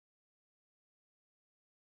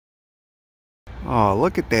Oh,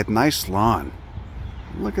 look at that nice lawn.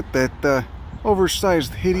 Look at that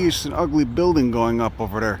oversized, hideous, and ugly building going up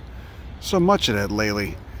over there. So much of that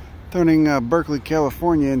lately. Turning Berkeley,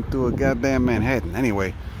 California into a goddamn Manhattan.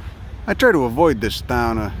 Anyway, I try to avoid this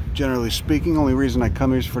town, generally speaking. Only reason I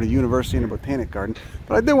come here is for the university and the botanic garden.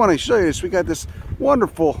 But I did want to show you this. We got this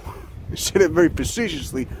wonderful, I said it very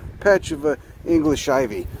facetiously, patch of English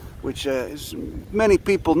ivy, which, as many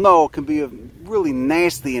people know, can be a really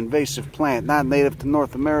nasty invasive plant, not native to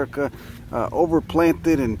North America,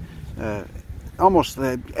 overplanted in almost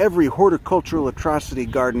every horticultural atrocity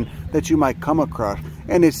garden that you might come across.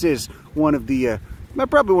 And this is one of the,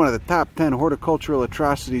 probably one of the top 10 horticultural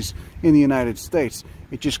atrocities in the United States.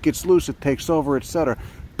 It just gets loose, it takes over, etc.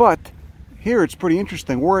 But here it's pretty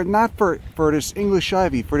interesting. Were it not for this English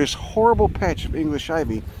ivy, for this horrible patch of English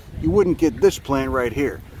ivy, you wouldn't get this plant right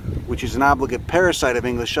here, which is an obligate parasite of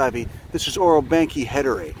English ivy. This is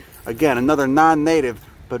Orobanche. Again, another non-native,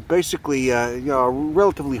 but basically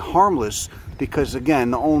relatively harmless, because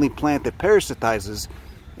again, the only plant that parasitizes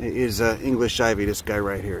is English ivy, this guy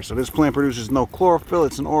right here. So this plant produces no chlorophyll.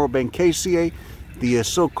 It's an Orobanchaceae, the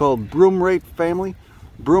so-called broom rape family.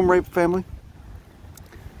 It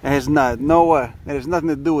has nothing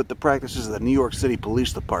to do with the practices of the New York City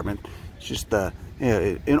Police Department. It's just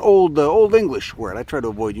an old English word. I try to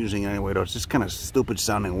avoid using it anyway, though. It's just kind of stupid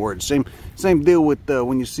sounding word. Same deal with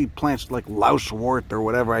when you see plants like lousewort or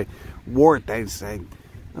whatever. I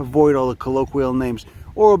avoid all the colloquial names.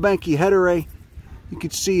 Orobanche. You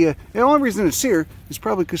can see, the only reason it's here is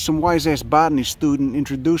probably because some wise-ass botany student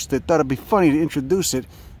introduced it. Thought it'd be funny to introduce it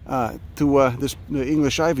to this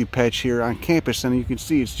English ivy patch here on campus, and you can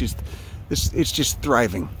see it's just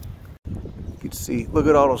thriving. You can see, look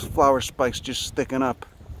at all those flower spikes just sticking up.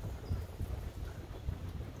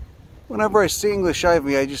 Whenever I see English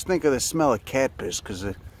ivy, I just think of the smell of cat piss, because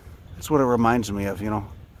that's what it reminds me of, you know.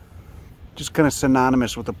 Just kind of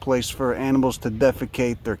synonymous with a place for animals to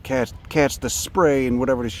defecate, their cats to spray, and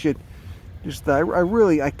whatever the shit. Just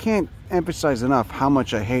I can't emphasize enough how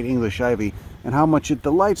much I hate English ivy, and how much it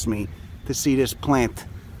delights me to see this plant,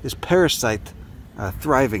 this parasite,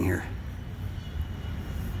 thriving here.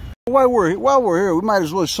 While we're here, we might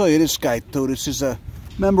as well show you this guy too. This is a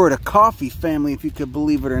member of the coffee family, if you could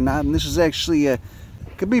believe it or not, and this is actually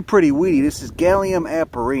could be pretty weedy. This is Gallium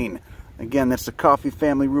aperine. Again, that's the coffee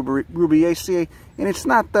family, Rubiaceae, and it's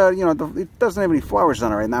not it doesn't have any flowers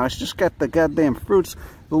on it right now. It's just got the goddamn fruits.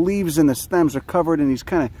 The leaves and the stems are covered in these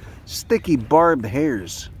kind of sticky barbed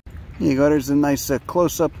hairs. Here you go. There's a nice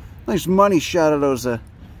close-up, nice money shot of those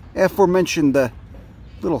aforementioned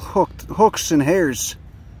little hooks and hairs.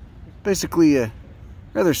 Basically,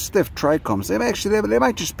 rather stiff trichomes. They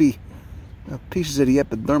might just be pieces of the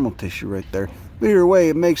epidermal tissue right there. But either way,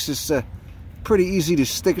 it makes this pretty easy to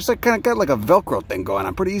stick. It's like kind of got like a Velcro thing going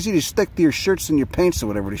on. Pretty easy to stick to your shirts and your pants or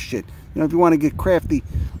whatever the shit. You know, if you want to get crafty,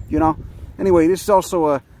 you know. Anyway, this is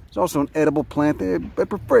also it's also an edible plant. I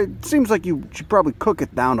prefer. It seems like you should probably cook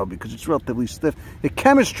it down though, because it's relatively stiff. The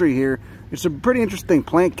chemistry here, it's a pretty interesting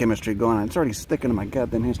plant chemistry going on. It's already sticking to my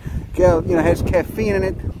goddamn hands. You know, it has caffeine in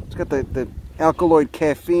it. It's got the alkaloid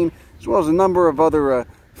caffeine, as well as a number of other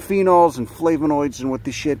phenols and flavonoids and what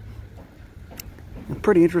this shit. A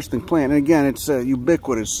pretty interesting plant, and again, it's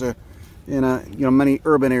ubiquitous in many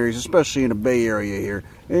urban areas, especially in the Bay Area here,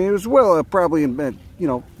 and as well probably in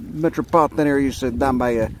metropolitan areas down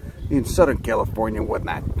by in Southern California and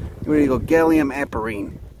whatnot. Here you go, Gallium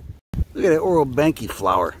aperine. Look at that Orobanche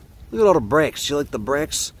flower. Look at all the bracts. You like the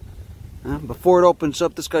bracts? Before it opens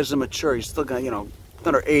up, this guy's immature. He's still got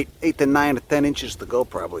another 8 to 9 to 10 inches to go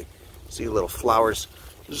probably. See little flowers.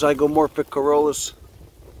 Zygomorphic corollas.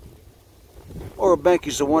 Orobanche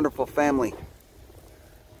is a wonderful family.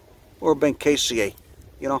 Orobanchaceae.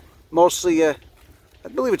 Mostly, I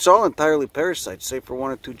believe it's all entirely parasites, save for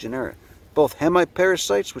 1 or 2 genera. Both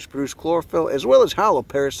hemiparasites, which produce chlorophyll, as well as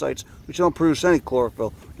holoparasites, which don't produce any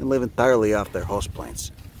chlorophyll and live entirely off their host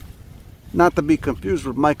plants. Not to be confused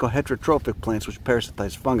with mycoheterotrophic plants, which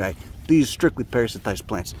parasitize fungi. These strictly parasitized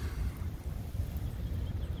plants.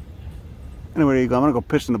 Anyway, there you go. I'm going to go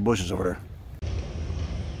piss in the bushes over there.